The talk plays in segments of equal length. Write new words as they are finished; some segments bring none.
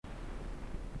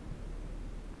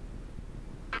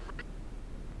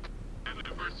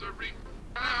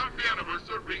Happy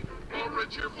anniversary. Pour a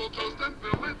cheerful toast and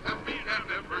fill it. Happy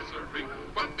anniversary.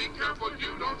 But be careful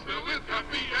you don't spill it.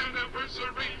 Happy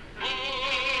anniversary. Oh,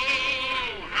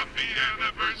 happy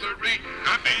anniversary.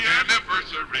 Happy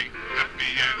anniversary. Happy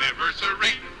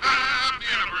anniversary. Happy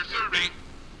anniversary.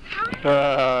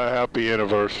 Happy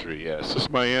anniversary, yes. This is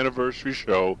my anniversary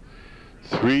show.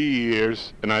 3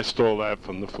 years, and I stole that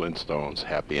from the Flintstones.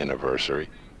 Happy anniversary.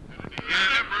 Happy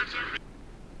anniversary.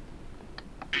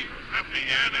 Happy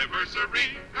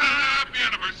anniversary. Happy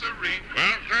anniversary.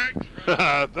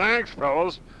 Well, thanks. Thanks,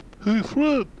 fellas. Hey,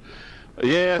 Fred.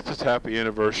 Yes, it's happy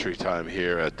anniversary time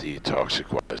here at the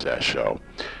Toxic Wise Ass Show.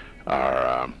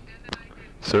 Our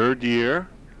third year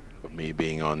of me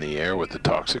being on the air with the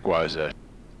Toxic Wise Ass.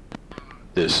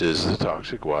 This is the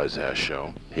Toxic Wise Ass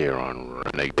Show here on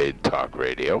Renegade Talk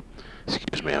Radio.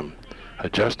 Excuse me, I'm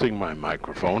adjusting my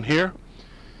microphone here.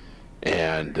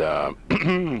 And I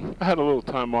had a little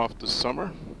time off this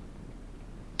summer.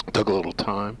 Took a little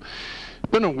time.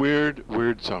 It's been a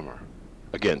weird summer.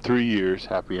 Again, 3 years,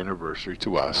 happy anniversary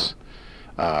to us.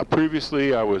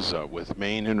 Previously, I was with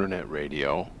Maine Internet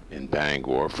Radio in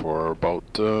Bangor for about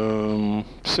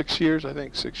 6 years, I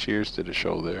think. 6 years, did a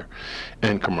show there.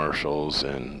 And commercials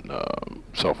and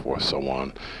so forth, so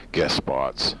on. Guest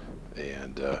spots.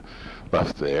 And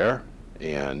left there.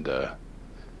 And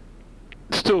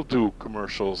still do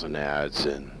commercials and ads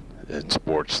and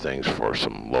sports things for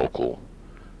some local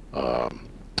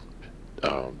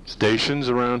stations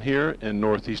around here in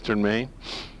northeastern Maine.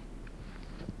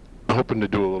 I'm hoping to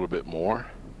do a little bit more.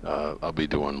 I'll be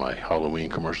doing my Halloween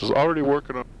commercials. Already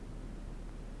working on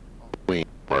Halloween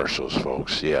commercials,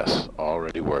 folks. Yes,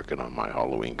 already working on my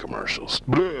Halloween commercials.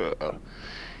 Blah.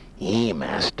 Yeah,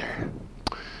 master.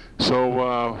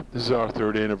 So this is our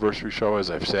third anniversary show,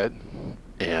 as I've said.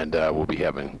 And we'll be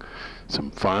having some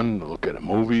fun, look at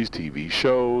movies, TV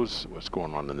shows, what's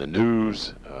going on in the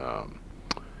news.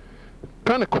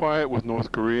 Kind of quiet with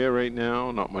North Korea right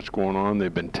now, not much going on.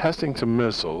 They've been testing some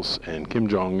missiles, and Kim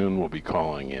Jong-un will be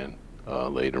calling in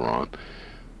later on.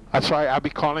 That's right, I'll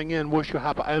be calling in, wish you a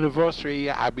happy anniversary.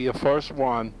 I'll be the first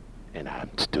one. And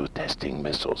I'm still testing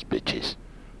missiles, bitches.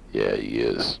 Yeah, he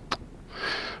is.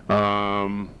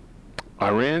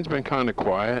 Iran's been kind of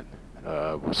quiet.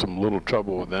 Some little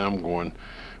trouble with them going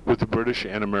with the British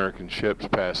and American ships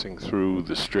passing through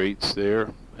the straits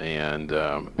there and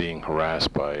being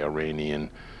harassed by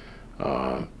Iranian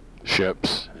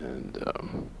ships and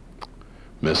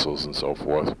missiles and so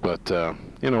forth. But,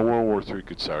 World War III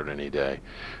could start any day.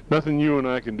 Nothing you and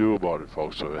I can do about it,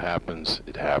 folks. So if it happens,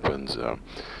 it happens.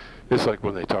 It's like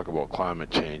when they talk about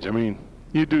climate change. I mean,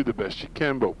 you do the best you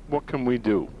can, but what can we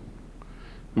do?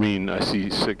 I mean, I see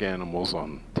sick animals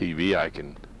on TV. I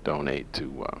can donate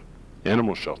to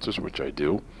animal shelters, which I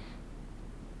do.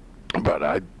 But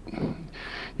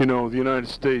the United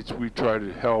States, we try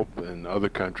to help in other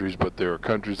countries, but there are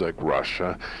countries like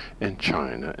Russia and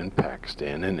China and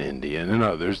Pakistan and India and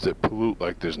others that pollute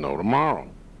like there's no tomorrow.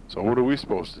 So what are we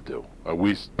supposed to do? Are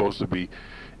we supposed to be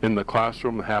in the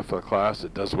classroom, half of the class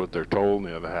that does what they're told,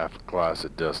 and the other half of the class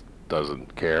that just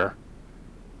doesn't care?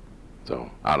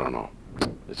 So, I don't know.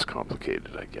 It's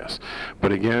complicated, I guess.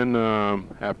 But again,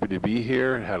 happy to be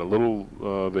here. Had a little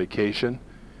vacation,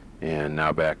 and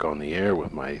now back on the air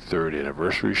with my third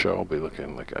anniversary show. I'll be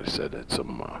looking, like I said, at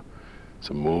some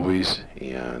movies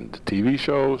and TV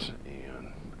shows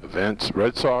and events.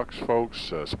 Red Sox,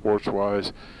 folks,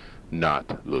 sports-wise,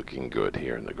 not looking good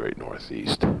here in the Great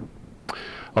Northeast.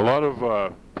 A lot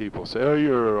of people say,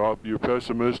 "Oh, you're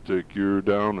pessimistic. You're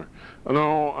downer."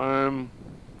 No, I'm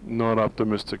not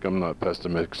optimistic, I'm not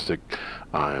pessimistic,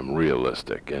 I am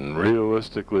realistic. And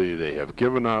realistically, they have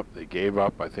given up. They gave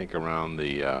up, I think, around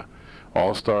the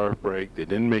All-Star break. They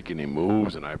didn't make any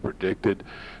moves, and I predicted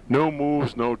no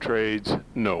moves, no trades,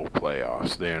 no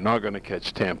playoffs. They are not going to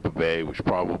catch Tampa Bay, which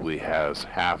probably has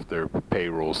half their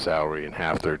payroll salary and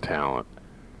half their talent,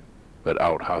 but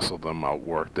out-hustled them,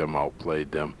 outworked them,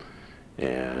 outplayed them.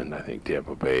 And I think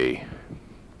Tampa Bay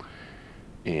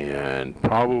and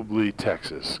probably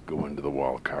Texas go into the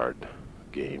wild card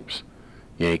games.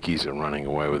 Yankees are running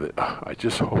away with it. I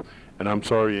just hope, and I'm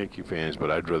sorry, Yankee fans, but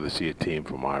I'd rather see a team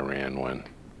from Iran win.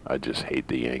 I just hate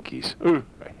the Yankees. I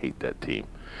hate that team.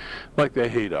 Like they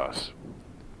hate us.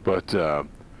 But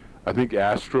I think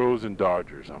Astros and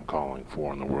Dodgers I'm calling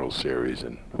for in the World Series,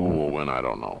 and who will win, I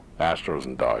don't know. Astros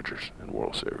and Dodgers in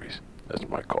World Series. That's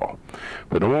my call.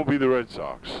 But it won't be the Red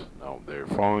Sox. No, they're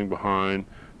falling behind.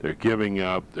 They're giving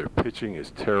up. Their pitching is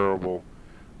terrible.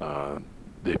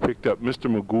 They picked up Mr.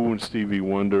 Magoo and Stevie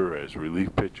Wonder as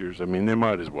relief pitchers. I mean, they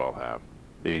might as well have.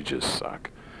 They just suck.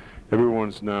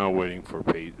 everyone's now waiting for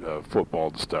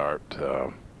football to start,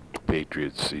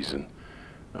 Patriots season.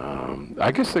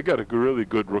 I guess they got a really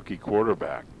good rookie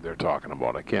quarterback they're talking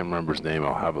about. I can't remember his name.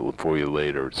 I'll have it for you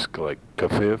later. It's like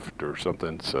Kafift or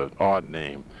something. It's an odd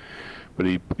name. But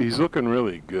he's looking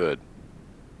really good.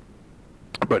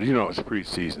 But, it's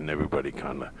preseason. Everybody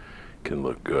kind of can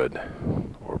look good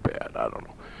or bad. I don't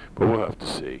know. But we'll have to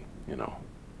see,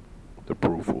 The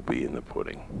proof will be in the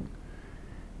pudding.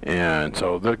 And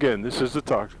so, again, this is the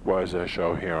Talk Wise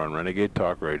show here on Renegade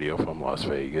Talk Radio from Las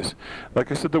Vegas.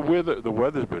 Like I said, the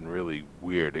weather's been really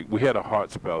weird. We had a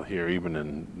hot spell here, even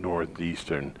in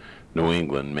northeastern New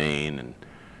England, Maine,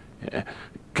 and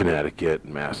Connecticut,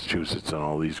 and Massachusetts, and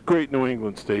all these great New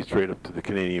England states right up to the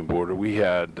Canadian border. We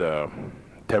had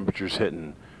temperatures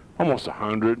hitting almost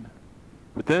 100.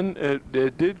 But then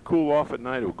it did cool off at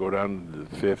night. It would go down into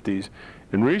the 50s.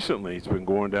 And recently, it's been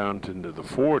going down into the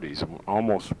 40s,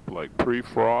 almost like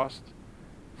pre-frost,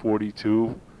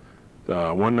 42.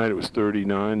 One night it was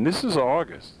 39. This is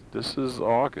August. This is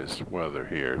August weather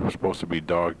here. It was supposed to be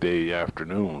dog day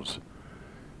afternoons.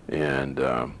 And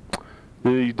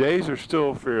the days are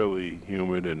still fairly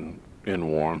humid and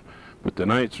warm, but the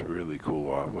nights really cool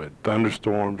off. With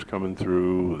thunderstorms coming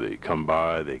through, they come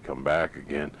by, they come back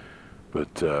again.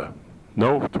 But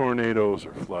no tornadoes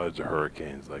or floods or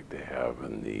hurricanes like they have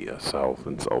in the south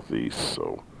and southeast,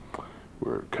 so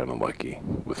we're kind of lucky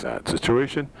with that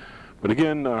situation. But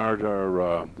again,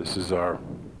 this is our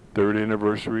 3rd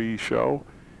anniversary show,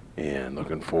 and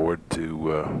looking forward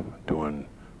to doing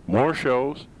more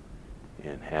shows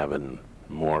and having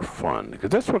more fun, because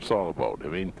that's what it's all about. I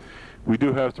mean, we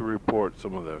do have to report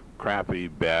some of the crappy,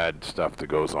 bad stuff that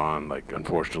goes on, like,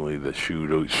 unfortunately, the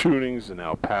shootings in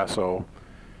El Paso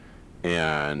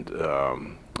and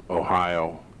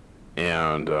Ohio,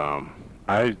 and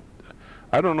I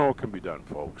don't know what can be done,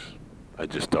 folks. I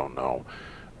just don't know.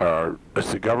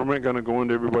 Is the government going to go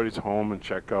into everybody's home and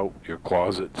check out your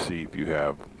closet, see if you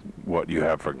have what you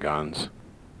have for guns?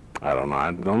 I don't know.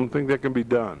 I don't think that can be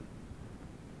done.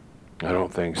 I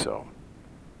don't think so.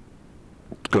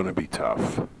 It's going to be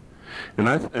tough.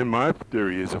 And my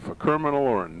theory is, if a criminal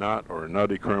or a nut or a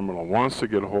nutty criminal wants to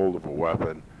get a hold of a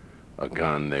weapon, a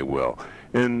gun, they will.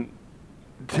 And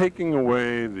taking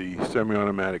away the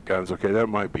semi-automatic guns, okay, that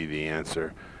might be the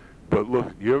answer. But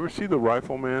look, you ever see The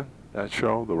Rifleman, that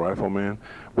show, The Rifleman?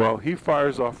 Well, he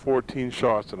fires off 14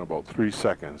 shots in about 3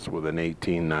 seconds with an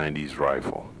 1890s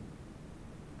rifle.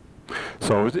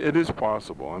 So it is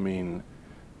possible. I mean,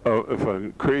 if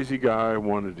a crazy guy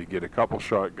wanted to get a couple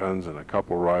shotguns and a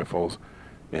couple rifles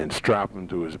and strap them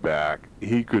to his back,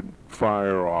 he could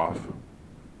fire off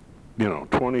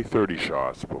 20, 30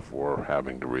 shots before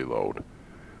having to reload.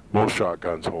 Most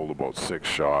shotguns hold about 6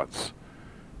 shots.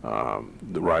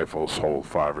 The rifles hold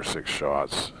 5 or 6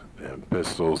 shots, and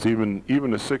pistols, even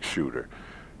a 6-shooter.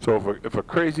 So if a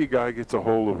crazy guy gets a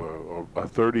hold of a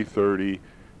 30-30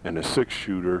 and a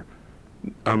 6-shooter,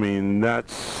 I mean,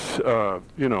 that's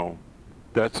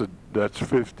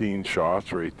 15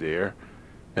 shots right there,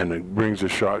 and it brings a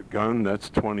shotgun, that's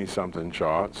 20-something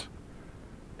shots.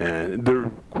 And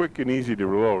they're quick and easy to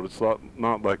reload. It's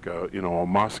not like a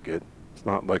musket. It's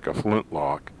not like a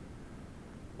flintlock.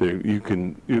 You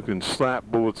can slap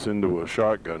bullets into a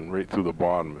shotgun right through the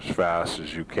bottom as fast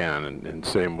as you can, and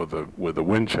same with a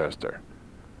Winchester.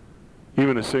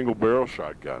 Even a single barrel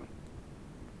shotgun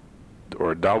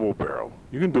or a double barrel,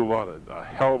 you can do a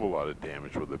hell of a lot of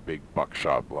damage with a big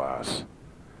buckshot blast.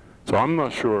 So I'm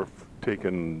not sure if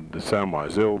taking the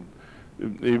semis,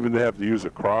 they have to use a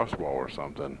crossbow or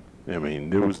something. I mean,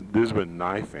 there's been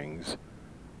knifings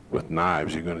with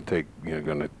knives. You're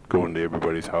gonna go into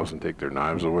everybody's house and take their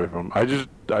knives away from them.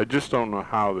 I just don't know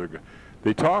how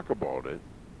they talk about it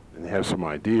and they have some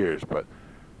ideas, but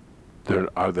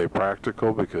are they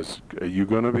practical? Because are you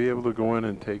going to be able to go in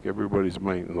and take everybody's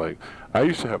money? Like, I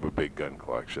used to have a big gun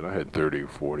collection. I had 30,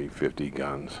 40, 50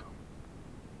 guns.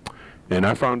 And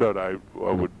I found out I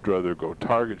would rather go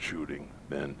target shooting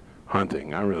than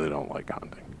hunting. I really don't like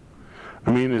hunting.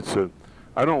 I mean,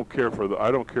 I don't care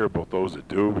about those that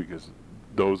do, because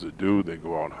those that do, they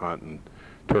go out hunting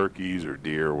turkeys or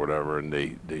deer or whatever, and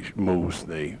they moose,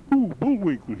 ooh,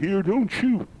 bullwinkle here, don't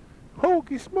shoot.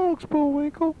 Holy smokes,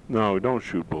 bullwinkle. No, don't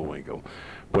shoot bullwinkle.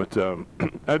 But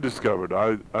I discovered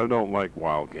I don't like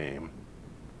wild game.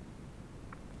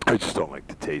 I just don't like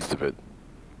the taste of it.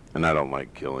 And I don't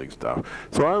like killing stuff.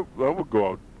 So I would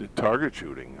go out target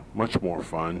shooting. Much more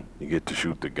fun. You get to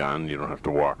shoot the gun. You don't have to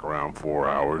walk around 4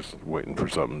 hours waiting for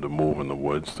something to move in the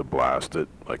woods to blast it,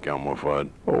 like Elmer Fudd.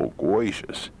 Oh,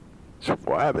 gracious. It's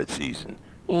rabbit season.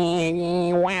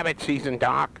 Rabbit season,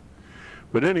 Doc.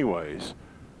 But anyways,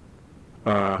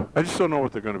 I just don't know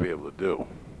what they're going to be able to do.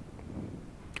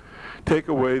 Take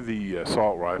away the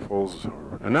assault rifles,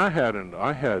 and I had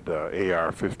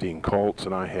AR-15 Colts,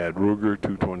 and I had Ruger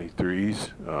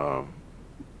 223s,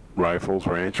 rifles,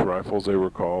 ranch rifles they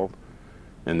were called,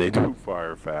 and they do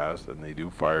fire fast, and they do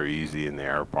fire easy, and they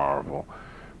are powerful.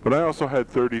 But I also had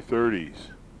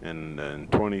 30-30s and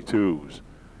 22s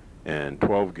and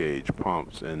 12 gauge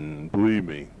pumps, and believe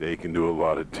me, they can do a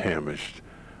lot of damage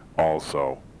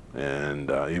also. And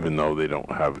even though they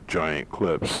don't have giant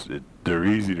clips, they're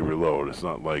easy to reload. It's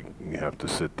not like you have to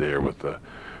sit there with the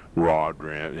rod,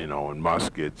 and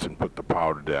muskets and put the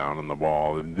powder down on the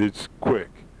ball. And it's quick.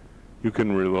 You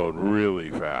can reload really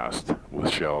fast with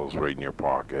shells right in your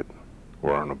pocket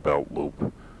or on a belt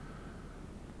loop.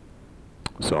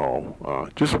 So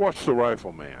just watch The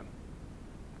Rifleman,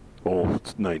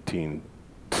 old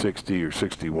 1960 or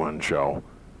 61 show,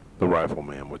 The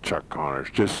Rifleman with Chuck Connors.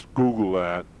 Just Google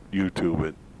that, YouTube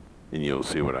it, and you'll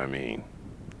see what I mean.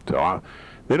 So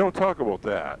they don't talk about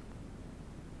that.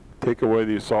 Take away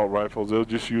the assault rifles, they'll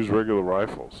just use regular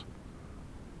rifles.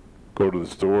 Go to the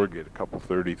store, get a couple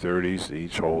 30-30s,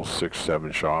 each holds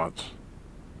 6-7 shots,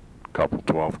 a couple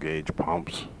 12 gauge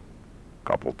pumps, a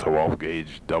couple 12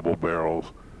 gauge double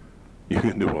barrels. You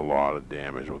can do a lot of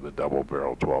damage with a double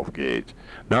barrel 12 gauge.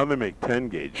 Now they make 10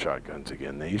 gauge shotguns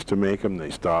again. They used to make them, they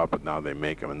stopped, but now they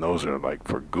make them, and those are like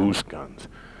for goose guns.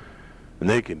 And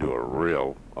they can do a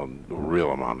real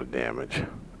amount of damage,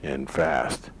 and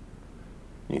fast.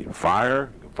 You can fire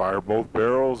both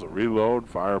barrels, reload,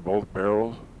 fire both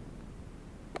barrels.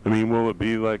 I mean, will it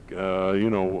be like,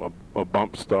 a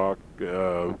bump stock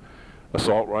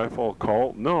assault rifle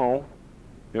Colt? No,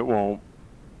 it won't.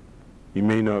 You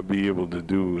may not be able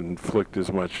to inflict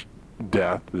as much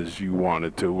death as you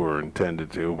wanted to or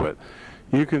intended to, but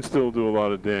you can still do a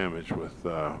lot of damage with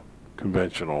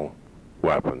conventional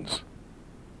weapons,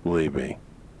 believe me.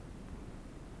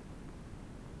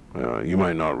 You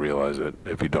might not realize it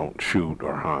if you don't shoot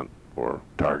or hunt or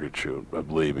target shoot, but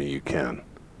believe me, you can.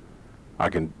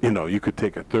 You could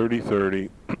take a 30-30,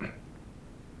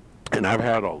 and I've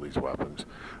had all these weapons.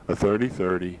 A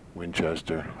 30-30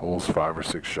 Winchester holds 5 or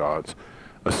 6 shots.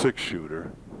 A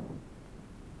 6-shooter,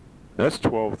 that's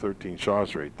 12, 13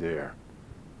 shots right there.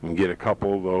 You can get a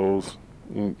couple of those,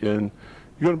 and you're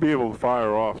going to be able to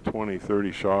fire off 20,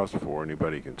 30 shots before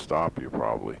anybody can stop you,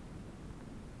 probably.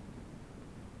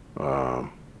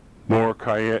 More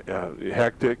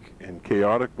hectic and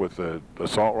chaotic with an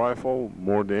assault rifle,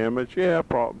 more damage? Yeah,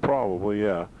 probably,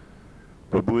 yeah.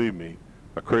 But believe me,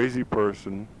 a crazy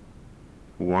person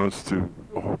who wants to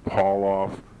haul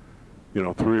off,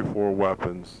 3 or 4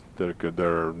 weapons that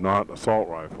are not assault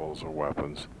rifles or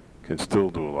weapons can still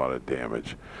do a lot of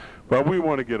damage. But we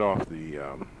want to get off the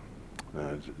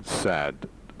sad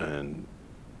and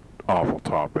awful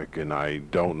topic, and I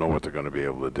don't know what they're going to be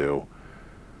able to do.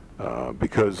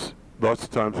 Because lots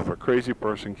of times if a crazy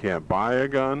person can't buy a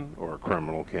gun, or a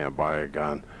criminal can't buy a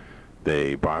gun,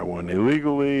 they buy one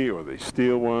illegally, or they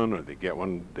steal one, or they get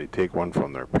one, they take one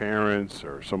from their parents,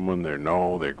 or someone they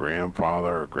know, their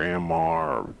grandfather or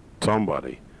grandma, or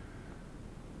somebody.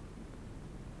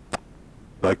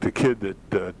 Like the kid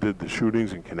that did the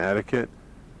shootings in Connecticut,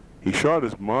 he shot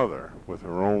his mother with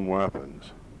her own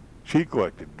weapons. She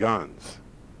collected guns.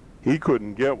 He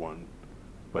couldn't get one,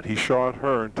 but he shot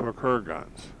her and took her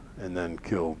guns, and then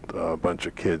killed a bunch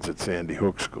of kids at Sandy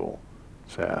Hook School.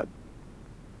 Sad.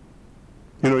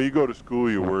 You go to school,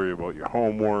 you worry about your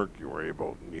homework, you worry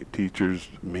about your teachers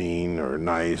mean or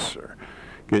nice, or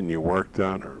getting your work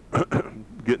done, or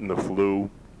getting the flu,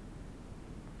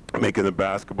 making the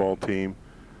basketball team.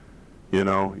 You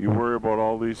worry about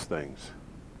all these things.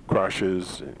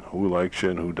 Crushes, who likes you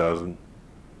and who doesn't.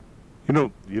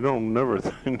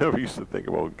 Never used to think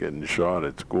about getting shot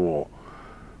at school.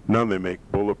 Now they make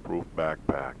bulletproof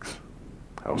backpacks.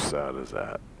 How sad is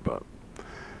that? But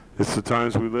it's the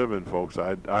times we live in, folks.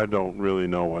 I don't really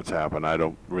know what's happened. I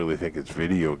don't really think it's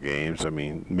video games. I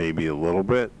mean, maybe a little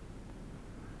bit.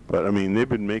 But, they've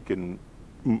been making,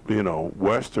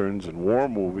 westerns and war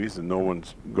movies, and no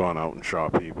one's gone out and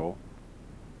shot people.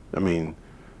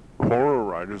 Horror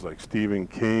writers like Stephen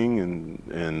King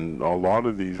and a lot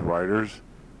of these writers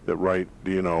that write,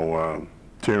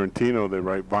 Tarantino, they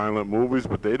write violent movies,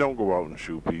 but they don't go out and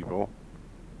shoot people.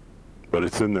 But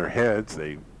it's in their heads.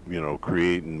 They,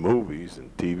 creating movies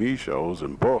and TV shows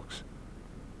and books.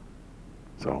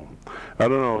 So, I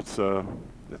don't know. It's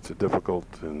a difficult,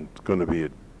 and it's going to be a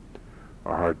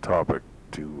hard topic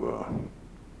to.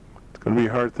 It's going to be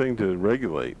a hard thing to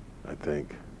regulate, I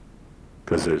think,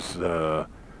 because there's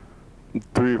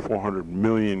 300 or 400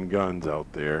 million guns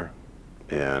out there,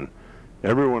 and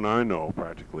Everyone I know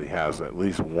practically has at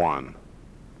least one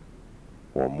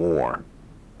or more,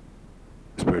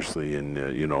 especially in,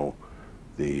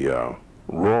 the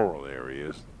rural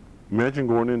areas. Imagine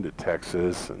going into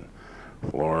Texas and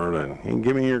Florida and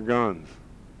give me your guns.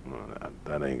 Well,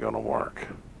 that ain't going to work.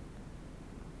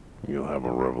 You'll have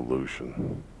a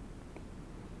revolution.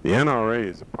 The NRA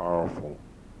is a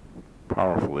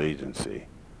powerful agency,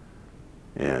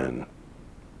 and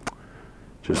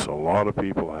just a lot of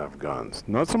people have guns.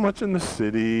 Not so much in the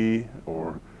city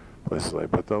or places like,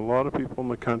 but a lot of people in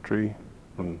the country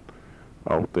and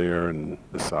out there in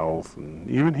the South, and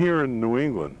even here in New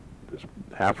England. Just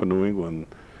half of New England,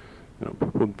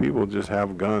 people just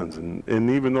have guns, and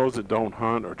even those that don't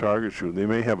hunt or target shoot, they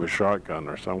may have a shotgun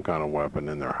or some kind of weapon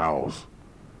in their house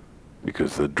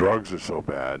because the drugs are so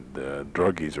bad. The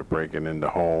druggies are breaking into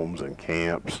homes and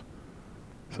camps.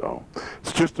 So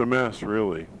it's just a mess,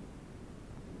 really.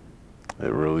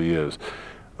 It really is.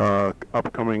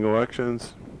 Upcoming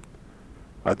elections,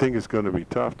 I think it's going to be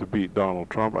tough to beat Donald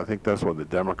Trump. I think that's why the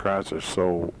Democrats are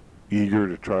so eager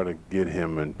to try to get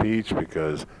him impeached,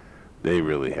 because they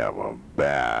really have a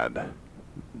bad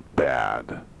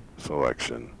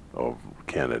selection of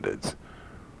candidates.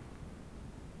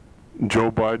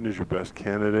 Joe Biden is your best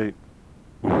candidate.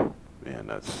 Ooh, man,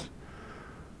 that's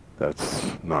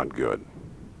not good.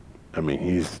 I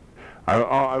mean,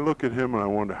 I look at him and I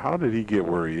wonder, how did he get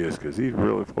where he is? Because he's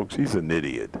really, folks, he's an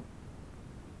idiot.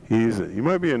 He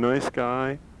might be a nice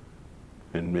guy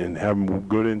and have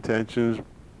good intentions,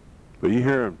 but you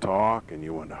hear him talk and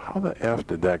you wonder, how the F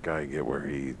did that guy get where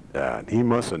he's at? He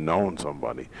must have known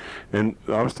somebody. And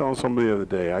I was telling somebody the other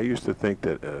day, I used to think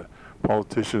that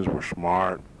politicians were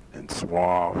smart and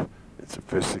suave and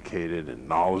sophisticated and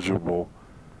knowledgeable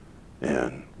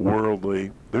and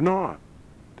worldly. They're not.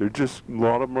 They're just, a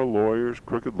lot of them are lawyers,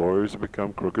 crooked lawyers that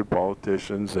become crooked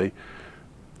politicians.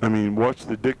 Watch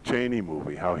the Dick Cheney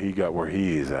movie, how he got where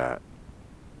he is at.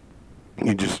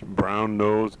 You just brown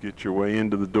nose, get your way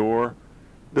into the door.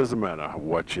 Doesn't matter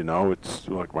what you know. It's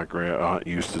like my grand-aunt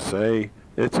used to say,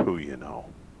 it's who you know.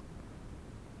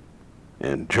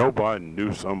 And Joe Biden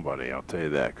knew somebody, I'll tell you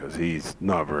that, because he's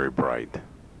not very bright.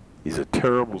 He's a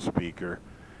terrible speaker.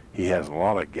 He has a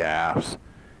lot of gaffes.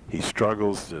 He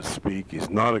struggles to speak. He's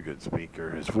not a good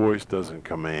speaker. His voice doesn't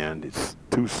command. It's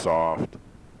too soft.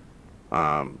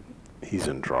 He's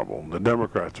in trouble. The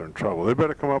Democrats are in trouble. They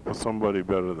better come up with somebody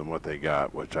better than what they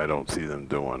got, which I don't see them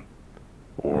doing.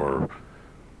 Or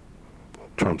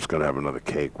Trump's going to have another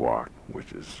cakewalk,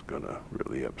 which is going to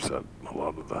really upset a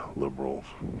lot of the liberals.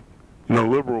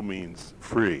 Liberal means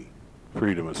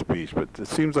freedom of speech, but it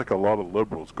seems like a lot of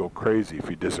liberals go crazy if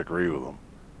you disagree with them.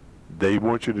 They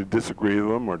want you to disagree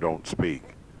with them or don't speak.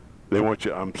 They want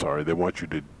you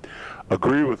to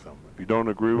agree with them. If you don't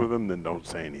agree with them, then don't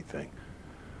say anything.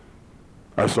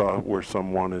 I saw where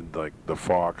some wanted, like, the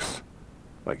Fox,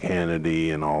 like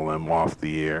Hannity and all them off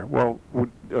the air. Well,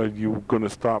 are you going to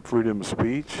stop freedom of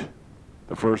speech?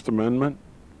 The First Amendment?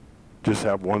 Just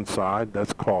have one side?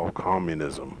 That's called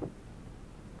communism.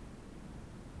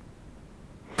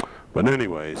 But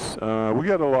anyways, we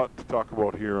got a lot to talk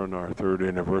about here on our 3rd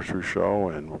anniversary show,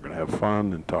 and we're going to have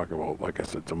fun and talk about, like I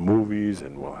said, some movies,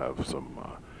 and we'll have some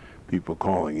people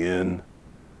calling in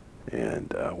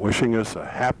and wishing us a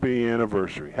happy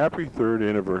anniversary. Happy 3rd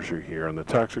anniversary here on the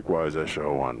Toxic Wise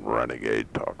Show on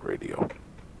Renegade Talk Radio.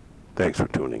 Thanks for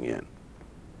tuning in.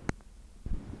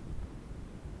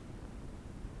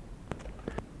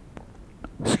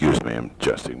 Excuse me, I'm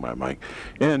adjusting my mic.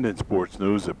 And in sports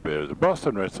news, the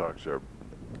Boston Red Sox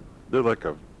they're like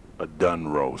a done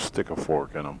roast. Stick a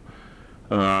fork in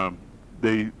them.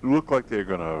 They look like they're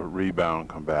going to rebound,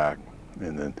 come back,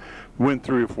 and then win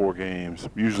 3 or 4 games,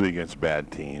 usually against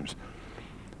bad teams.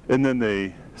 And then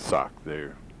they suck.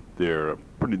 They're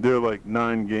like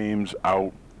 9 games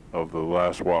out of the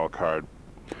last wild card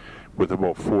with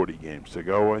about 40 games to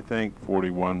go, I think,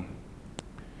 41.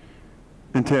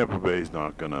 And Tampa Bay's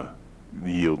not going to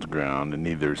yield ground, and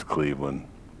neither is Cleveland.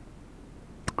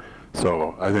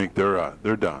 So I think they're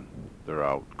done. They're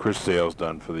out. Chris Sale's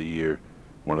done for the year,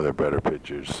 one of their better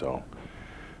pitchers. So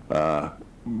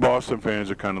Boston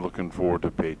fans are kind of looking forward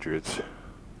to Patriots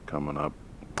coming up,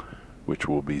 which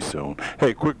will be soon.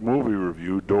 Hey, quick movie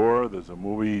review. Dora, there's a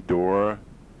movie, Dora,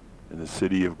 in the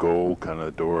City of Gold, kind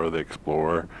of Dora the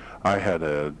Explorer. I had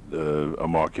a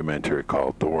mockumentary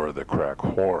called Dora the Crack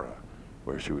Whore,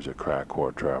 where she was a crack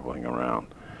whore traveling around,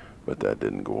 but that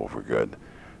didn't go over good.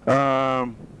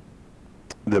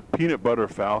 The Peanut Butter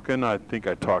Falcon, I think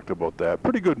I talked about that.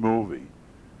 Pretty good movie.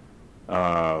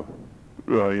 Not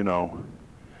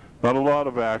a lot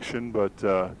of action, but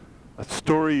a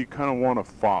story you kind of want to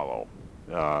follow.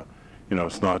 You know,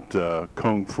 it's not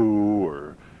kung fu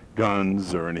or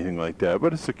guns or anything like that,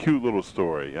 but it's a cute little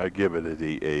story. I give it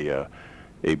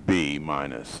a B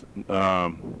minus.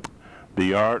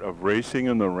 The Art of Racing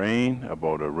in the Rain,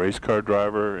 about a race car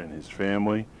driver and his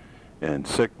family and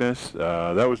sickness.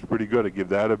 That was pretty good. I give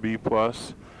that a B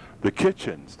plus. The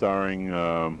Kitchen, starring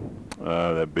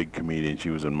that big comedian. She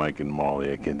was in Mike and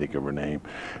Molly. I can't think of her name.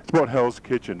 It's about Hell's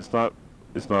Kitchen. It's not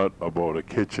about a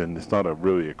kitchen. It's not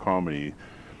really a comedy.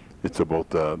 It's about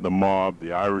the mob,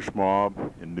 the Irish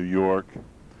mob in New York,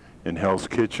 in Hell's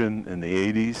Kitchen in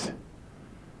the 80s.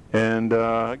 And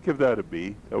I give that a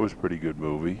B. That was a pretty good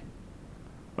movie.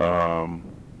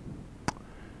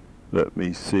 Let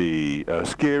me see.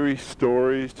 Scary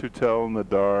Stories to Tell in the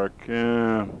Dark.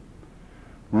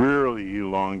 Really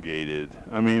elongated.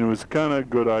 I mean, it was kind of a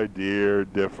good idea,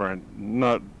 different,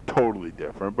 not totally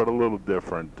different, but a little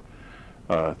different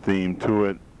theme to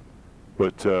it.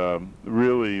 But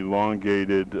really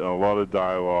elongated, a lot of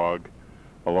dialogue,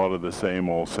 a lot of the same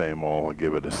old, I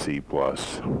give it a C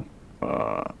plus.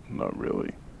 Not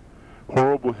really.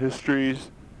 Horrible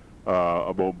Histories,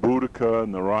 about Boudica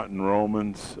and the Rotten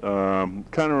Romans. Kind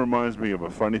of reminds me of a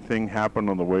funny thing happened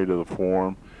on the way to the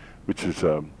Forum, which is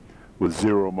with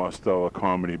Zero Mostel, a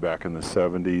comedy back in the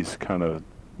 70s, kind of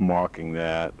mocking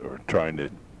that or trying to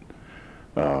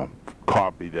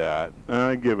copy that. And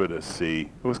I give it a C.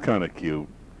 It was kind of cute.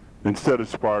 Instead of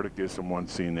Spartacus, in one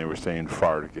scene they were saying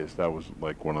Farticus. That was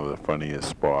like one of the funniest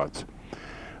spots.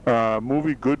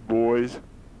 Movie Good Boys,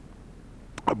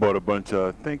 about a bunch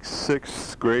of, I think,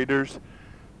 6th graders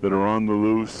that are on the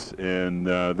loose and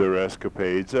their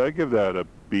escapades. I give that a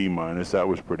B minus. That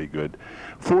was pretty good.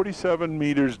 47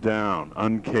 Meters Down,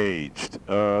 Uncaged.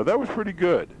 That was pretty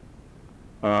good.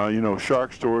 You know,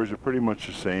 shark stories are pretty much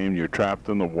the same. You're trapped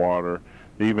in the water.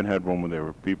 They even had one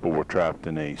where people were trapped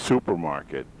in a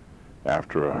supermarket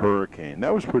after a hurricane.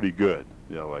 That was pretty good.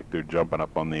 You know, like they're jumping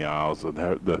up on the aisles.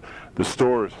 The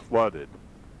store is flooded,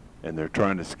 and they're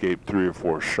trying to escape 3 or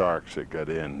 4 sharks that got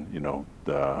in, you know,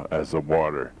 as the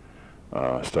water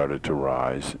started to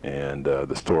rise, and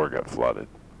the store got flooded.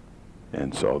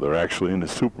 And so they're actually in a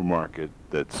supermarket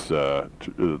that's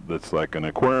like an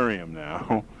aquarium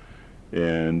now,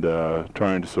 and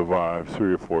trying to survive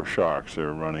 3 or 4 sharks.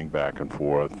 They're running back and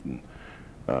forth and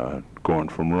going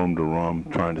from room to room,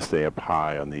 trying to stay up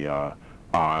high on the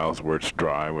aisles where it's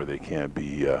dry, where they can't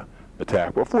be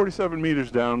attacked. Well, 47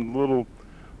 Meters Down,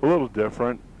 a little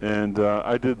different, and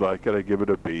I did like it. I give it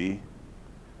a B.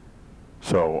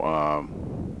 So,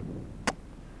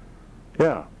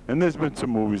 yeah. And there's been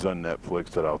some movies on Netflix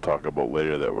that I'll talk about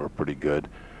later that were pretty good.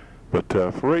 But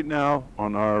for right now,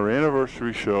 on our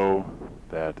anniversary show,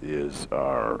 that is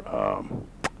our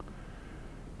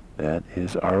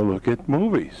look at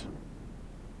movies.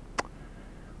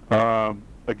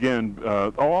 Again,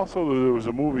 also there was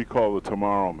a movie called The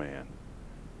Tomorrow Man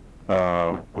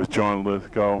with John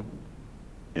Lithgow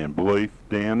and Blythe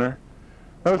Danner.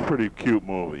 That was a pretty cute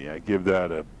movie. I give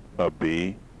that a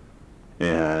B.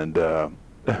 And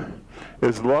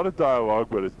there's a lot of dialogue,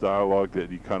 but it's dialogue that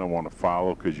you kind of want to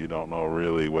follow because you don't know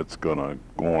really what's going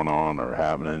on or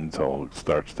happening until it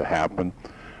starts to happen.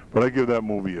 But I give that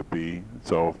movie a B.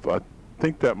 So I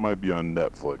think that might be on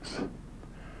Netflix.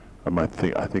 I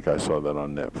think I saw that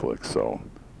on Netflix. So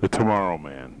The Tomorrow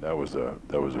Man, that was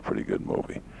a pretty good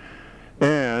movie.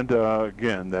 And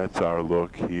again, that's our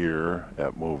look here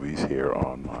at movies here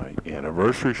on my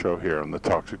anniversary show here on the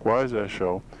Toxic Wise Ass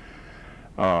Show.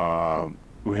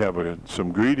 We have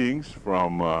some greetings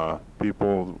from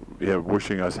people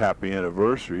wishing us happy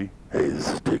anniversary. Hey, this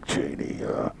is Dick Cheney.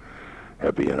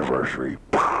 Happy anniversary.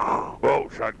 Oh,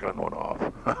 shotgun went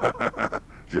off.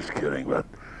 Just kidding, but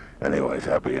anyways,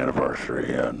 happy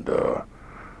anniversary, and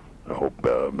I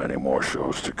hope many more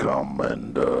shows to come.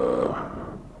 And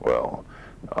well,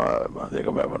 I think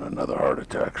I'm having another heart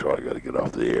attack, so I got to get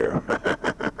off the air.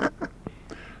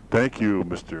 Thank you,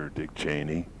 Mr. Dick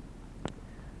Cheney.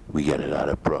 We got a lot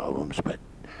of problems, but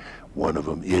one of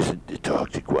them isn't the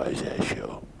Toxic Wise Ass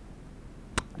Show.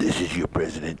 This is your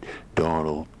president,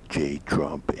 Donald J.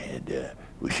 Trump, and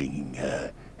wishing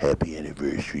happy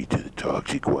anniversary to the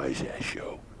Toxic Wise Ass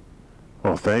Show.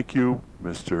 Well, thank you,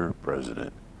 Mr.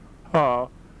 President. Hi,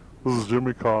 this is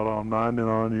Jimmy Carter. I'm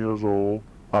 99 years old.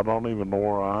 I don't even know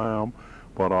where I am,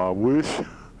 but I wish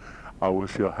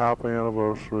you a happy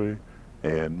anniversary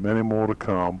and many more to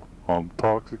come on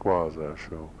Toxic Wise Ass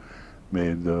Show.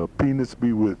 May the penis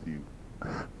be with you.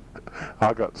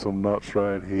 I got some nuts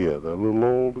right here. They're a little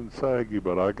old and saggy,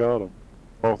 but I got them.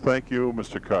 Well, thank you,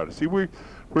 Mr. Carter. See, we're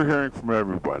hearing from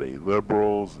everybody,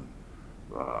 liberals and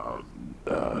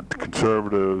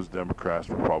conservatives, Democrats,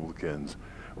 Republicans.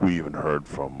 We even heard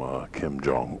from Kim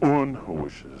Jong-un, who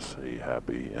wishes a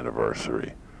happy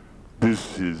anniversary.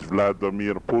 This is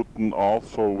Vladimir Putin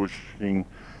also wishing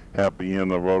happy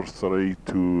anniversary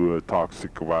to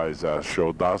Toxic Wise Ass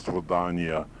Show. Das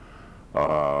Svidaniya.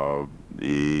 A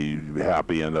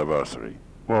happy anniversary.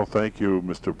 Well, thank you,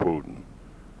 Mr. Putin.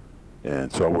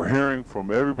 And so we're hearing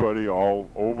from everybody all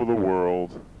over the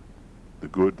world, the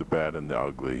good, the bad, and the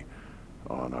ugly,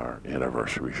 on our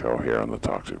anniversary show here on the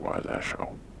Toxic Wise Ass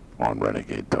Show on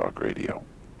Renegade Talk Radio.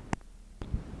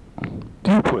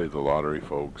 Do you play the lottery,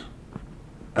 folks?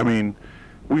 I mean,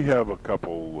 we have a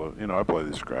couple, I play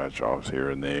the scratch-offs here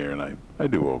and there, and I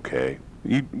do okay.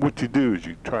 What you do is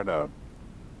you try to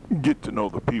get to know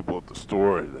the people at the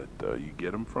store that you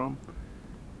get them from,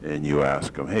 and you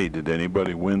ask them, hey, did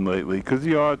anybody win lately? Because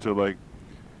the odds are like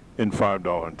in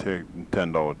 $5 and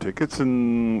 $10 tickets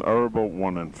are about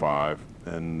 1 in 5,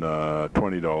 and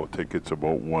 $20 tickets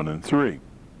about 1 in 3.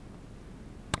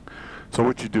 So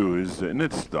what you do is, and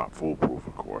it's not foolproof,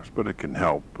 of course, but it can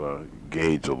help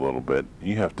gauge a little bit.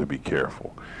 You have to be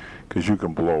careful, because you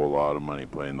can blow a lot of money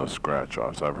playing those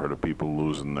scratch-offs. I've heard of people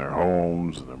losing their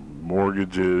homes, their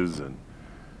mortgages, and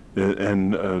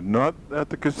not at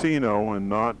the casino, and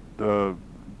not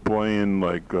playing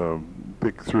like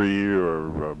Pick 3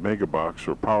 or Mega Bucks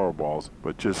or Powerballs,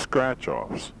 but just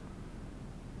scratch-offs,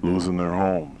 losing their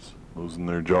homes, losing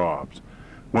their jobs.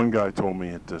 One guy told me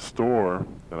at the store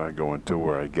that I go into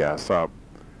where I gas up,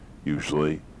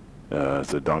 usually,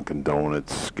 it's a Dunkin'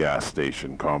 Donuts gas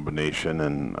station combination,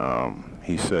 and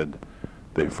he said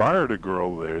they fired a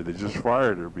girl there. They just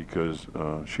fired her because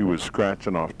she was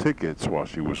scratching off tickets while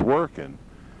she was working,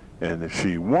 and if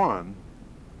she won,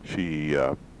 she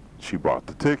bought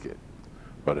the ticket.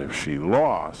 But if she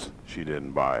lost, she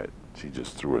didn't buy it. She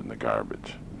just threw it in the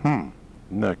garbage. Isn't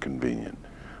that convenient?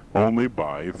 Only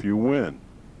buy if you win,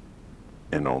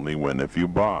 and only win if you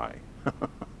buy.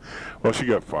 Well, she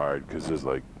got fired because there's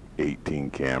like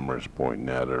 18 cameras pointing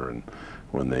at her, and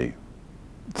when they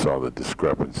saw the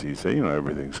discrepancies,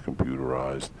 everything's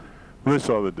computerized. When they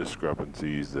saw the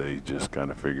discrepancies, they just kind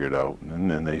of figured out, and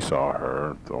then they saw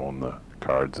her throwing the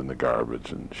cards in the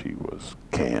garbage, and she was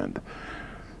canned.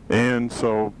 And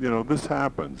so, this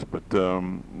happens, but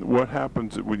what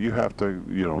happens when you have to,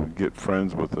 get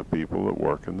friends with the people that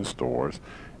work in the stores,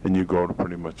 and you go to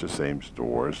pretty much the same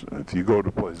stores. And if you go to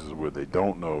places where they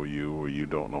don't know you or you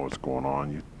don't know what's going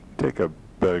on, you take a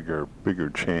bigger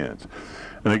chance.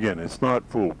 And again, it's not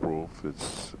foolproof.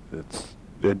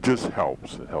 It just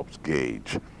helps. It helps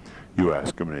gauge. You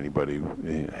ask them, anybody,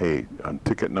 hey, on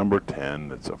ticket number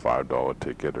 10, it's a $5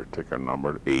 ticket, or ticket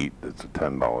number 8, it's a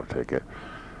 $10 ticket.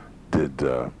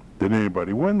 Did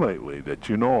anybody win lately that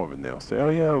you know of? And they'll say, oh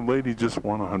yeah, a lady just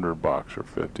won $100 or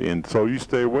 $50, and so you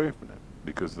stay away from it,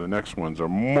 because the next ones are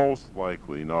most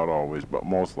likely, not always, but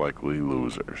most likely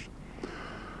losers.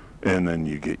 And then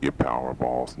you get your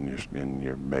Powerballs and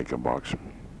your Mega Bucks.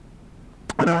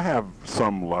 And I have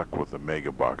some luck with the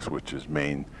Mega Bucks, which is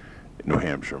Maine, New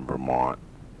Hampshire, and Vermont.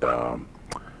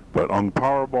 But on the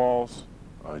Powerballs,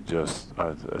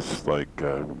 it's like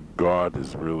God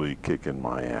is really kicking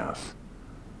my ass,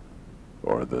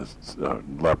 or the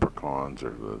leprechauns,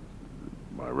 or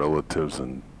my relatives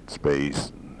in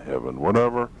space and heaven,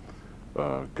 whatever,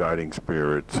 guiding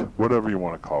spirits, whatever you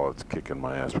want to call it, it's kicking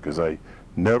my ass, because I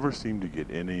never seem to get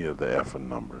any of the effing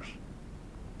numbers.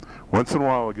 Once in a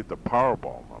while I get the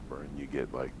Powerball number, and you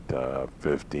get like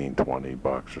 $15, $20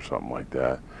 or something like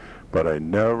that, but I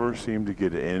never seem to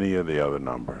get any of the other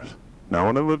numbers. Now,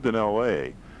 when I lived in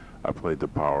L.A., I played the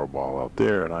Powerball out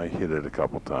there, and I hit it a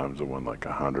couple times. I won like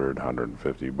 $100,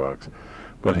 $150.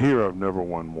 But here, I've never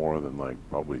won more than like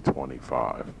probably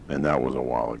 25, and that was a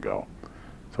while ago.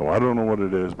 So I don't know what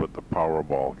it is, but the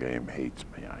Powerball game hates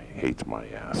me. It hates my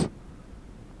ass.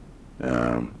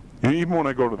 Even when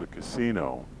I go to the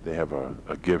casino, they have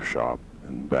a gift shop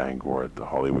in Bangor at the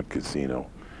Hollywood Casino,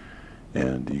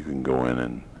 and you can go in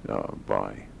and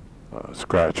buy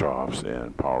scratch-offs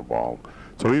and Powerball.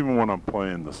 So even when I'm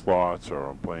playing the slots or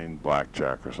I'm playing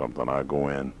blackjack or something, I go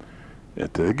in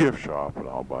into the gift shop and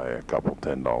I'll buy a couple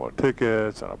 $10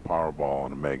 tickets and a Powerball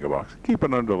and a Mega Bucks. Keep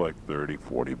it under like $30,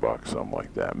 $40, something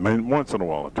like that. I mean, once in a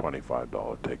while, a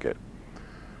 $25 ticket,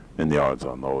 and the odds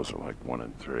on those are like 1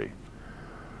 in 3.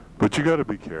 But you got to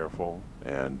be careful,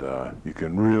 and you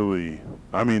can really.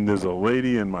 I mean, there's a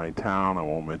lady in my town. I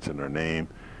won't mention her name.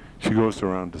 She goes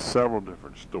around to several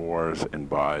different stores and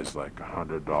buys like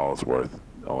 $100 worth,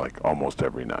 like almost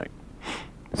every night.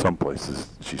 Some places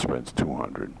she spends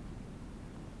 $200.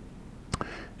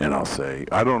 And I'll say,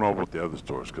 I don't know about the other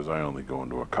stores because I only go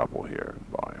into a couple here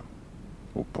and buy them.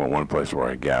 One place where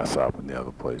I gas up and the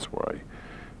other place where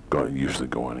I usually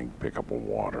go in and pick up a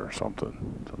water or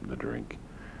something to drink.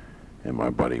 And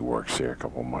my buddy works here, a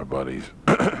couple of my buddies,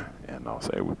 and I'll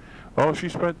say, oh, she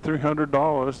spent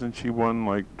 $300 and she won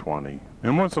like 20.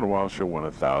 And once in a while she'll win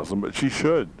 1,000, but she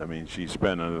should. I mean, she's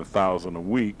spending 1,000 a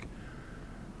week.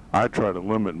 I try to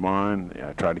limit mine.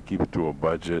 I try to keep it to a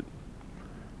budget.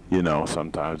 You know,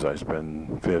 sometimes I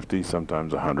spend 50,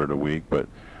 sometimes 100 a week, but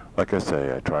like I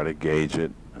say, I try to gauge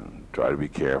it and try to be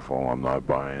careful. I'm not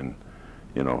buying,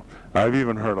 you know. I've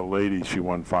even heard a lady, she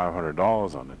won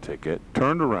 $500 on the ticket,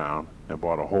 turned around and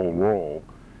bought a whole roll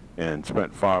and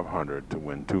spent $500 to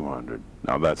win $200.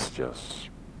 Now that's just,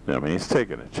 I mean, it's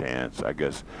taking a chance. I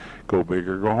guess go big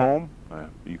or go home.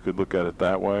 You could look at it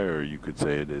that way, or you could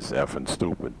say it is effing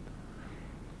stupid.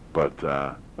 But,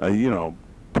 you know,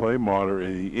 play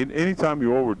moderately. Anytime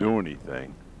you overdo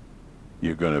anything,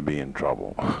 you're going to be in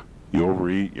trouble. You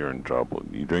overeat, you're in trouble.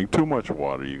 You drink too much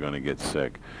water, you're going to get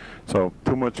sick. So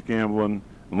too much gambling,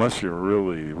 unless you're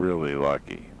really, really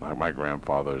lucky. Like my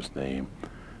grandfather's name,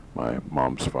 my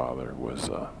mom's father was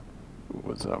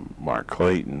Mark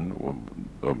Clayton,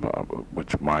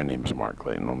 which my name's Mark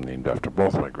Clayton. I'm named after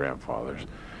both my grandfathers.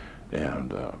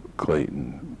 And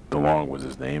Clayton DeLong was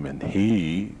his name, and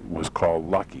he was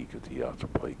called Lucky because he also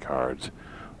played cards,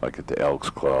 like at the Elks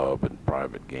Club and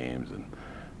private games, and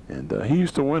he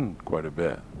used to win quite a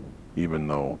bit, even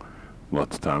though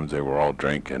lots of times they were all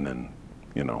drinking, and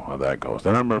you know how that goes.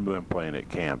 And I remember them playing at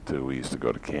camp too. We used to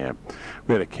go to camp.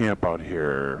 We had a camp out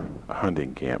here, a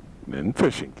hunting camp and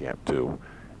fishing camp too,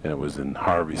 and it was in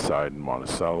Harveyside in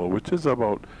Monticello, which is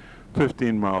about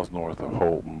 15 miles north of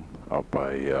Holton, up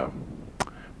by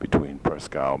between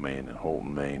Presque Isle, Maine and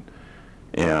Holton, Maine,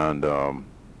 and a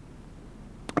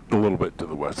little bit to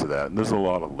the west of that. And there's a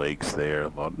lot of lakes there,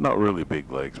 not really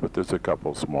big lakes, but there's a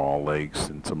couple small lakes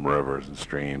and some rivers and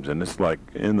streams. And it's like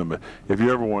if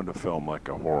you ever wanted to film like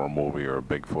a horror movie or a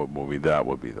Bigfoot movie, that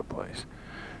would be the place.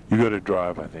 You got to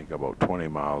drive, I think, about 20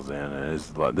 miles in, and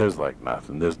there's like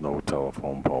nothing. There's no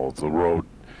telephone poles. The road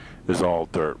is all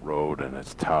dirt road, and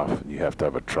it's tough. You have to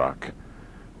have a truck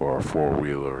or a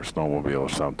four-wheeler or a snowmobile or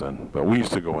something. But we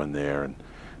used to go in there, and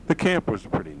the camp was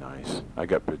pretty nice. I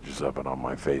got pictures of it on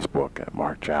my Facebook at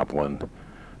Mark Chaplin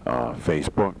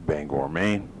Facebook, Bangor,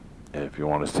 Maine. And if you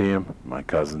want to see him, my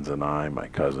cousins and I, my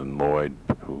cousin Lloyd,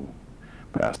 who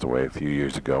passed away a few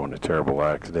years ago in a terrible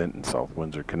accident in South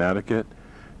Windsor, Connecticut,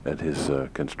 at his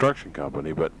construction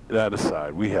company. But that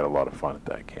aside, we had a lot of fun at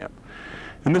that camp.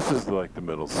 And this is like the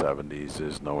middle 70s.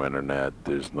 There's no internet.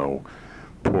 There's no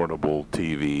portable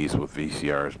TVs with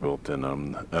VCRs built in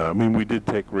them. I mean, we did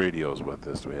take radios with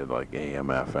us. We had like AM,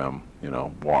 FM, you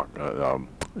know,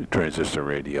 transistor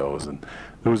radios, and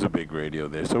there was a big radio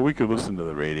there, so we could listen to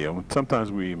the radio.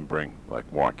 Sometimes we even bring like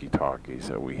walkie-talkies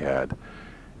that we had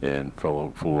and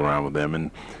fool around with them.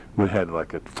 And we had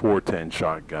like a 410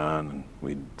 shotgun, and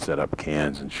we'd set up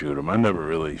cans and shoot them. I never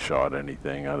really shot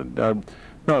anything. I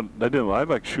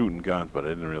like shooting guns, but I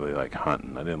didn't really like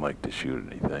hunting. I didn't like to shoot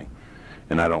anything.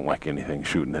 And I don't like anything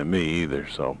shooting at me either,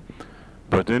 so.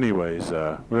 But anyways,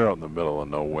 we were out in the middle of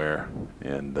nowhere,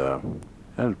 and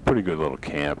had a pretty good little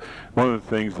camp. One of the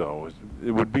things, though, is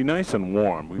it would be nice and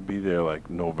warm. We'd be there like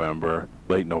November,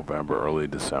 late November, early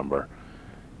December,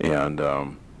 and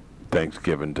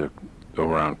Thanksgiving to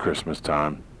around Christmas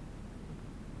time.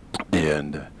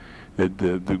 And it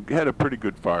had a pretty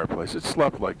good fireplace. It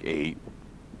slept like 8.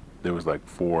 There was like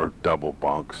 4 double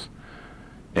bunks.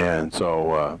 And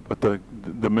so, but the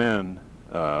men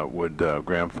would,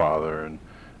 grandfather and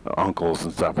uncles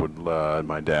and stuff would,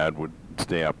 my dad would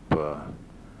stay up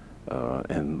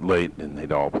and late, and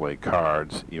they'd all play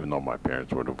cards. Even though my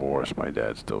parents were divorced, my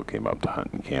dad still came up to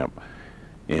hunting camp.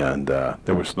 And there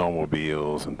were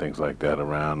snowmobiles and things like that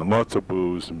around, and lots of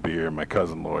booze and beer. My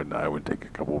cousin Lloyd and I would take a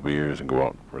couple of beers and go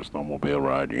out for a snowmobile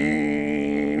ride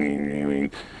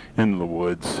into the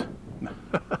woods,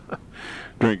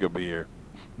 drink a beer.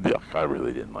 Yeah, I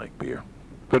really didn't like beer,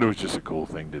 but it was just a cool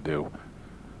thing to do.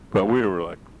 But we were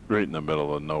like right in the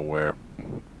middle of nowhere,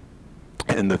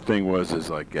 and the thing was,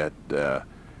 is like at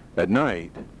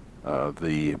night,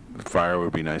 the fire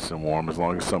would be nice and warm as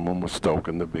long as someone was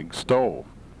stoking the big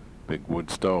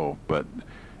wood stove. But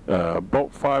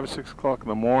about 5 or 6 o'clock in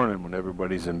the morning, when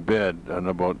everybody's in bed,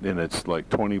 and it's like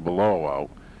 20 below out,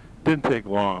 didn't take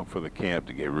long for the camp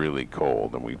to get really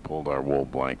cold, and we pulled our wool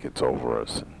blankets over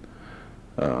us.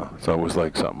 So it was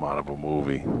like something out of a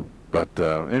movie. But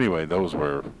anyway, those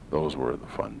were the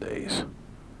fun days.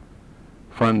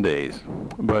 Fun days.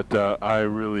 But I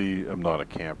really am not a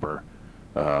camper.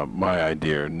 My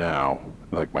idea now,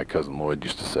 like my cousin Lloyd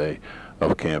used to say,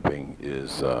 of camping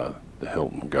is the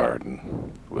Hilton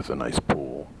Garden with a nice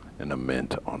pool and a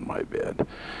mint on my bed.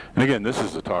 And again, this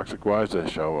is the Toxic Wise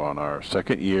Ass Show on our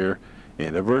second year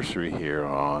anniversary here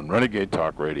on Renegade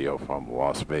Talk Radio from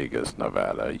Las Vegas,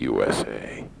 Nevada,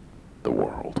 USA, the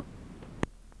world.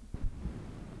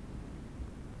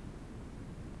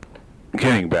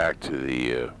 Getting back to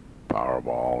the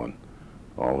Powerball and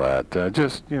all that,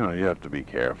 just, you know, you have to be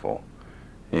careful.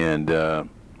 And,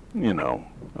 you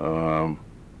know,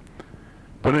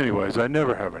 but anyways, I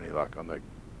never have any luck on the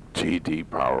GD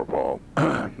Powerball.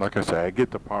 Like I say, I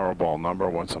get the Powerball number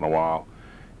once in a while,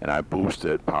 and I boost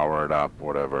it, power it up,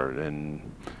 whatever,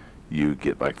 and you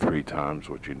get like 3 times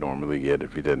what you normally get.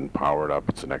 If you didn't power it up,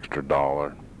 it's an extra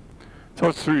 $1. So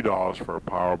it's $3 for a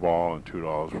Powerball and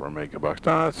 $2 for a Make-A-Bucks.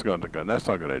 No, that's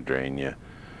not going to drain you.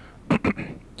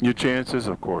 Your chances,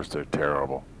 of course, they're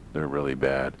terrible. They're really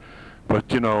bad.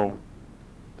 But, you know,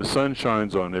 the sun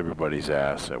shines on everybody's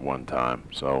ass at one time.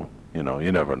 So, you know,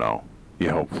 you never know.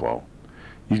 You hope so.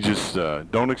 You just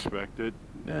don't expect it,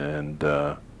 and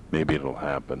maybe it'll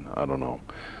happen. I don't know.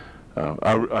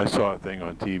 I saw a thing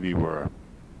on TV where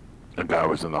a guy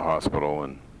was in the hospital,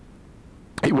 and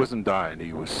he wasn't dying.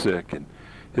 He was sick, and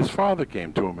his father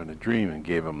came to him in a dream and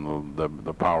gave him the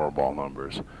Powerball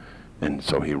numbers. And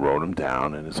so he wrote them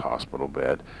down in his hospital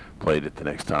bed, played it the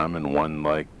next time, and won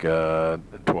like $12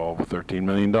 or $13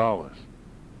 million.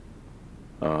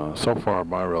 So far,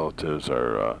 my relatives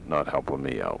are not helping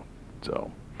me out.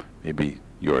 So maybe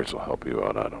yours will help you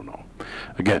out. I don't know.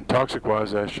 Again, Toxic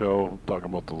Wise Ass Show, talking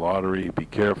about the lottery. Be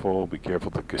careful. Be careful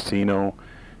at the casino.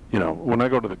 You know, when I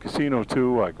go to the casino,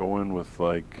 too, I go in with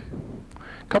like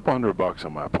a couple $100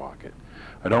 in my pocket.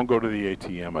 I don't go to the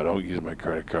ATM. I don't use my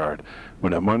credit card.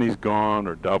 When the money's gone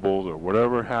or doubled or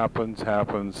whatever happens,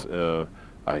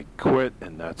 I quit,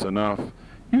 and that's enough.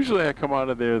 Usually I come out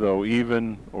of there, though,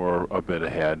 even or a bit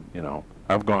ahead. You know,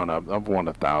 I've gone up. I've won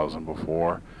 1,000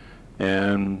 before,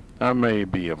 and I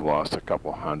maybe have lost a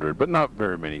couple hundred, but not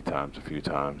very many times, a few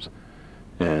times.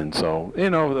 And so,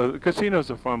 you know, the casino's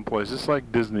a fun place. It's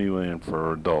like Disneyland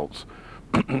for adults.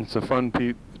 It's a fun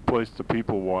place to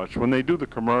people watch. When they do the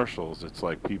commercials, it's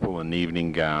like people in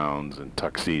evening gowns and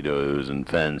tuxedos and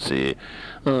fancy.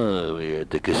 We're at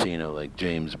the casino like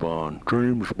James Bond.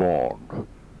 James Bond.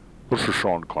 This is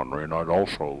Sean Connery, and I'd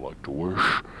also like to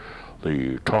wish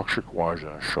the Toxic Wise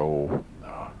Ass Show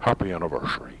happy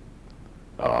anniversary.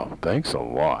 Thanks a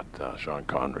lot, Sean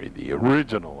Connery. The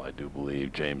original, I do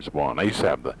believe, James Bond. I used to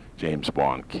have the James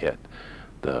Bond kit.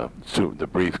 The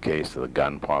briefcase, the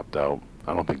gun popped out.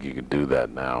 I don't think you can do that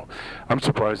now. I'm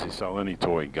surprised they sell any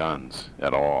toy guns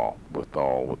at all with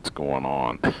all what's going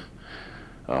on.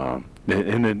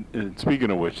 And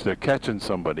speaking of which, they're catching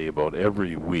somebody about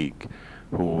every week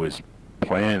who is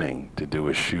planning to do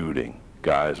a shooting.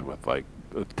 Guys with like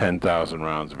 10,000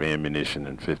 rounds of ammunition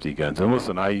and 50 guns. And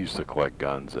listen, I used to collect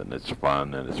guns, and it's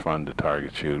fun to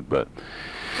target shoot, but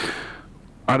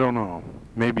I don't know.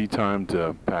 Maybe time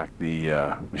to pack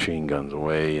the machine guns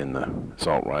away and the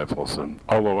assault rifles. And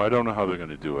although I don't know how they're going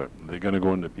to do it. They're going to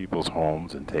go into people's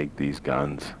homes and take these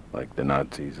guns, like the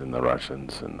Nazis and the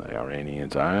Russians and the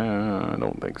Iranians. I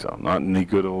don't think so. Not in the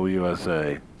good old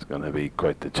USA. It's going to be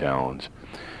quite the challenge.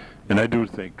 And I do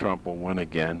think Trump will win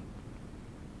again.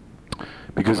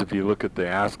 Because if you look at the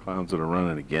ass clowns that are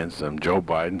running against him, Joe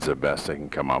Biden's the best they can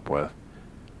come up with.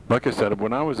 Like I said,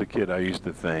 when I was a kid, I used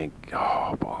to think,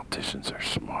 oh, politicians are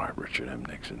smart, Richard M.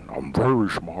 Nixon. I'm very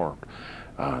smart.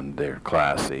 They're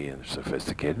classy and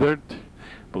sophisticated.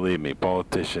 Believe me,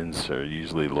 politicians are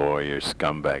usually lawyers,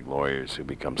 scumbag lawyers who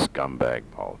become scumbag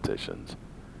politicians.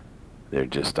 They're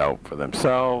just out for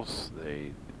themselves.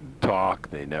 They talk.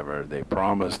 They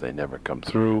promise. They never come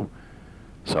through.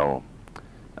 So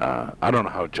I don't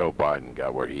know how Joe Biden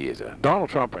got where he is. Donald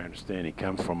Trump, I understand, he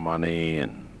comes from money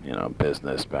and, you know,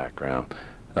 business background.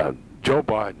 Joe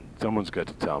Biden, someone's got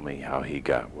to tell me how he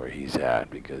got where he's at,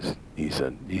 because he's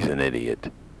an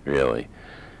idiot, really.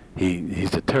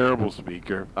 He's a terrible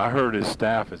speaker. I heard his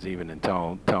staff is even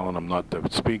telling him not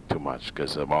to speak too much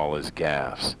because of all his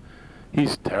gaffes.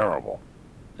 He's terrible,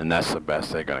 and that's the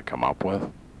best they're going to come up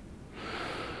with.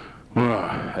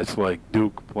 It's like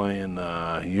Duke playing,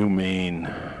 you mean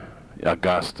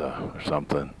Augusta or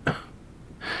something.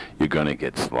 You're going to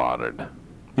get slaughtered.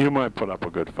 You might put up a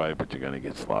good fight, but you're going to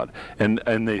get slaughtered.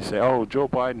 And they say, oh, Joe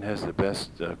Biden has the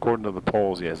best, according to the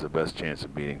polls, he has the best chance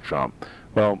of beating Trump.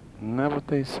 Well, isn't that what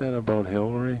they said about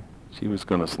Hillary? She was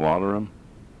going to slaughter him?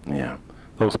 Yeah,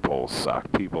 those polls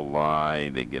suck. People lie,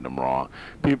 they get them wrong.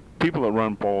 People that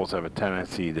run polls have a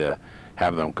tendency to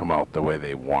have them come out the way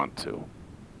they want to.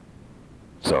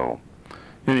 So,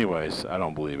 anyways, I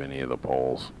don't believe any of the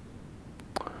polls.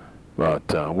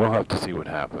 But we'll have to see what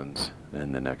happens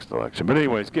in the next election. But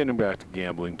anyways, getting back to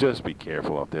gambling, just be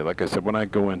careful out there. Like I said, when I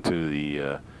would go into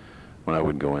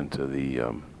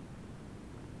the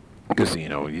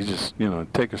casino, you just,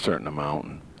 take a certain amount.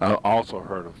 And I also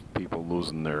heard of people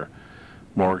losing their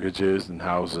mortgages and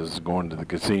houses going to the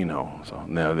casino. So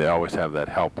now they always have that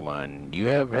helpline.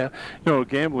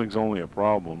 Gambling's only a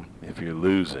problem if you're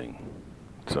losing.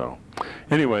 So,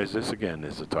 anyways, this again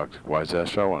is the Toxic Wise Ass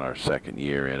Show on our 2nd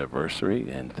year anniversary,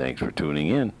 and thanks for tuning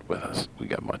in with us. We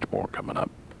got much more coming up.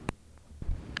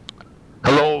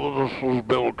 Hello, this is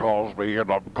Bill Cosby,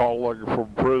 and I'm calling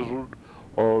from prison.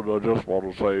 And I just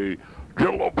want to say,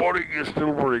 Jello pudding is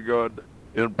still pretty good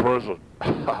in prison.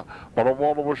 But I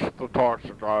want to wish the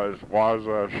Toxic Wise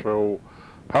Ass Show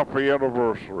happy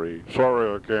anniversary.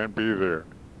 Sorry I can't be there.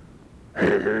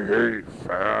 Hey,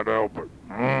 Fat Albert.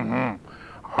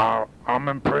 I'm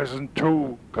in prison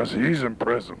too, 'cause he's in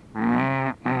prison.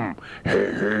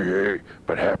 Hey,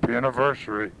 but happy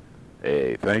anniversary.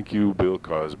 Hey, thank you, Bill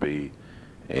Cosby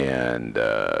and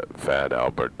Fat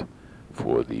Albert,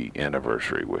 for the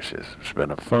anniversary wishes. It's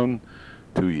been a fun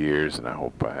 2 years, and I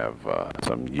hope I have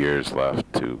some years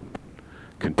left to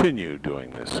continue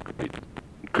doing this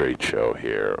great show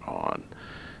here on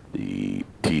the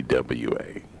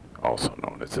TWA, also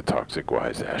known as the Toxic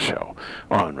Wise Ass Show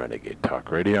on Renegade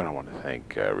Talk Radio. And I want to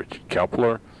thank Richard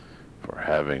Kepler for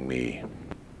having me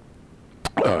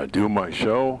do my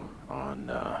show on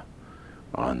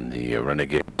the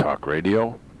Renegade Talk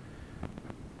Radio.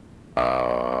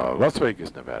 Las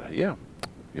Vegas, Nevada. Yeah.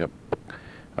 Yep.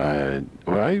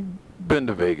 I've been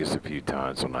to Vegas a few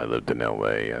times when I lived in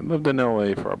L.A. I lived in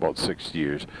L.A. for about 6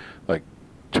 years, like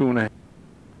two and a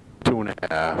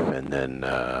half, and then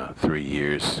 3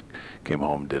 years. Came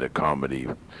home, did a comedy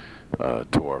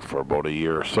tour for about a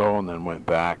year or so, and then went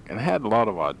back and had a lot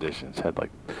of auditions. Had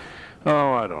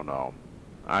I don't know.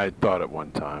 I thought at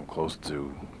one time close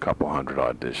to a couple hundred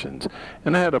auditions,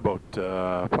 and I had about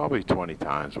probably 20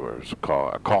 times where it was a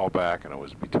callback, and it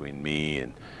was between me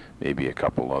and maybe a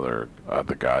couple other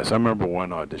guys. I remember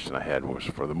one audition I had was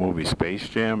for the movie Space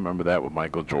Jam. Remember that, with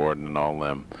Michael Jordan and all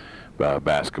them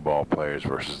basketball players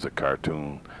versus the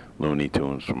cartoon Looney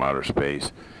Tunes from outer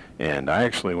space. And I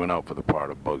actually went out for the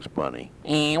part of Bugs Bunny.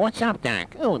 Hey, what's up,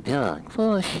 Doc? Oh, Doc,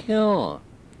 for sure.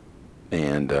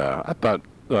 And I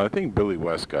think Billy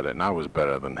West got it, and I was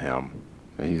better than him.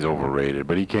 He's overrated,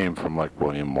 but he came from like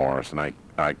William Morris, and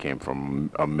I came from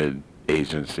a mid-level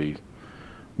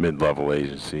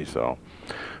agency. So,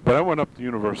 but I went up to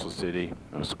Universal City.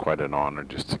 It was quite an honor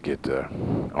just to get to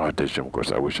audition. Of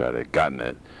course, I wish I'd have gotten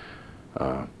it.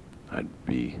 I'd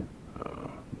be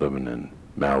living in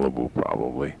Malibu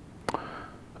probably.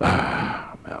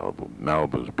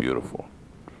 Malibu's beautiful.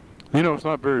 It's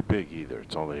not very big either.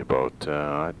 It's only about,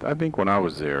 I think when I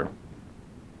was there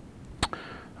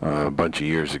a bunch of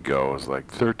years ago, it was like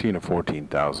 13 or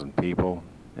 14,000 people.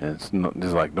 And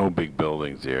there's like no big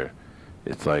buildings there.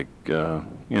 It's like,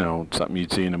 something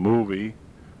you'd see in a movie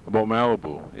about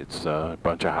Malibu. It's a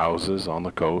bunch of houses on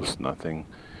the coast, nothing,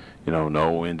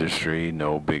 no industry,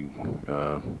 no big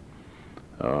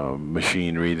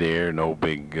machinery there, no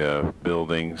big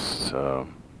buildings.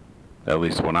 At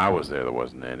least when I was there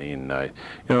wasn't any. And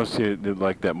see,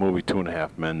 like that movie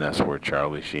 2.5 Men, that's where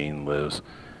Charlie Sheen lives,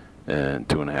 and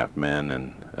 2.5 Men,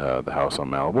 and the house on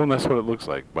Malibu, and that's what it looks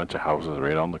like. A bunch of houses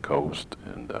right on the coast.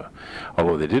 And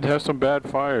although they did have some bad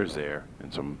fires there,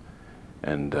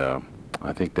 and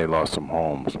I think they lost some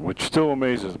homes, which still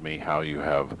amazes me how you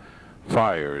have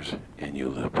fires and you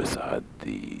live beside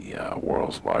the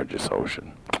world's largest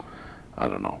ocean. I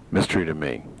don't know. Mystery to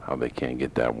me how they can't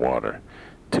get that water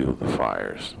to the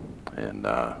fires. And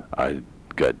I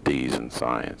got D's in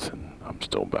science, and I'm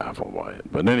still baffled by it.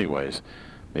 But anyways,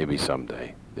 maybe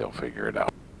someday they'll figure it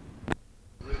out.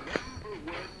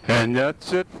 And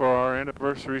that's it for our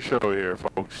anniversary show here,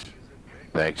 folks.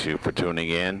 Thanks you for tuning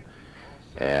in.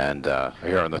 And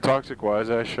here on the Toxic Wise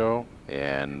Ass Show.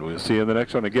 And we'll see you in the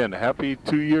next one. Again, happy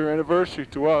 2-year anniversary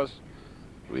to us.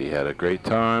 We had a great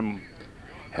time.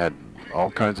 Had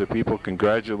all kinds of people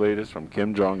congratulate us, from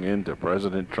Kim Jong-un to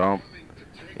President Trump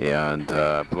and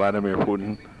Vladimir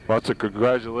Putin. Lots of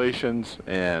congratulations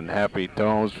and happy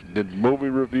tones. Did movie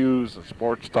reviews and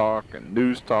sports talk and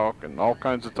news talk and all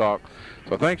kinds of talk.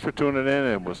 So thanks for tuning in,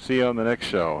 and we'll see you on the next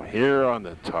show here on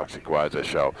the Toxic Wise Ass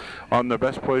Show, on the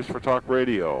best place for talk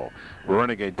radio,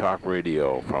 Renegade Talk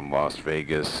Radio, from Las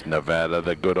Vegas, Nevada,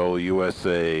 the good old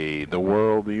USA, the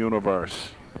world, the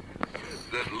universe.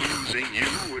 That losing you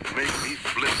would make me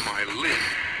flip my lid.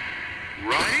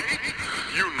 right?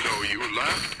 You know you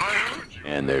laughed. I heard you.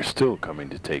 And they're still coming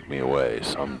to take me away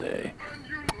someday.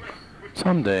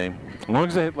 Someday. As long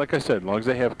as they, like I said, as long as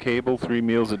they have cable, 3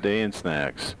 meals a day and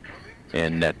snacks.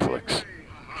 And Netflix.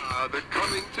 They're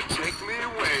coming to take me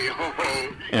away,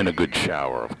 ho-ho. And a good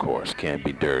shower, of course. Can't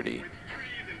be dirty.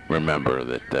 Remember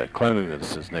that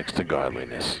cleanliness is next to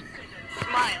godliness.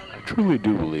 Smile. I truly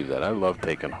do believe that. I love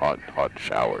taking hot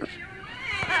showers.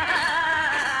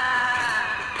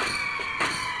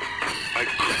 I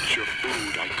cooked your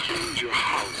food, I cleaned your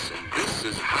house, and this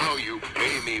is how you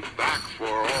pay me back for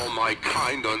all my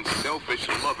kind, unselfish,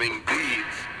 loving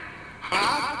deeds.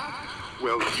 Huh?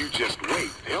 Well, you just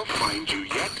wait. They'll find you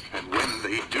yet, and when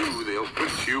they do, they'll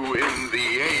put you in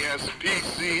the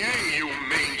ASPCA, you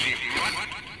mangy mutt.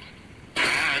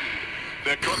 And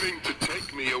they're coming to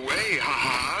take me away,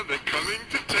 ha-ha. They're coming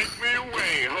to take me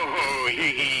away, ho-ho,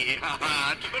 hee-hee,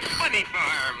 ha-ha. To the funny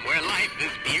farm where life is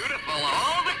beautiful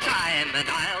all the time. And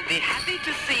I'll be happy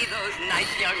to see those nice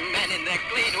young men in their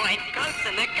clean white coats,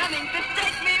 and they're coming to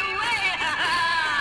take me